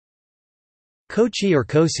Kochi or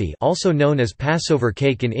kosi, also known as Passover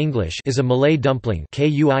cake in English, is a Malay dumpling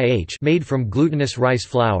made from glutinous rice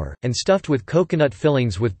flour, and stuffed with coconut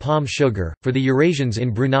fillings with palm sugar. For the Eurasians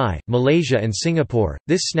in Brunei, Malaysia and Singapore,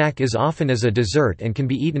 this snack is often as a dessert and can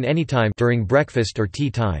be eaten anytime during breakfast or tea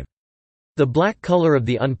time. The black color of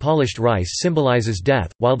the unpolished rice symbolizes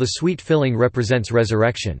death, while the sweet filling represents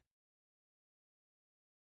resurrection.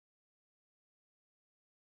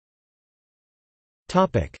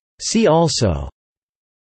 See also: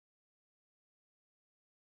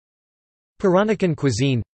 Peranakan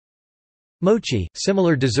cuisine, mochi,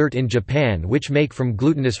 similar dessert in Japan which make from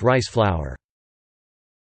glutinous rice flour.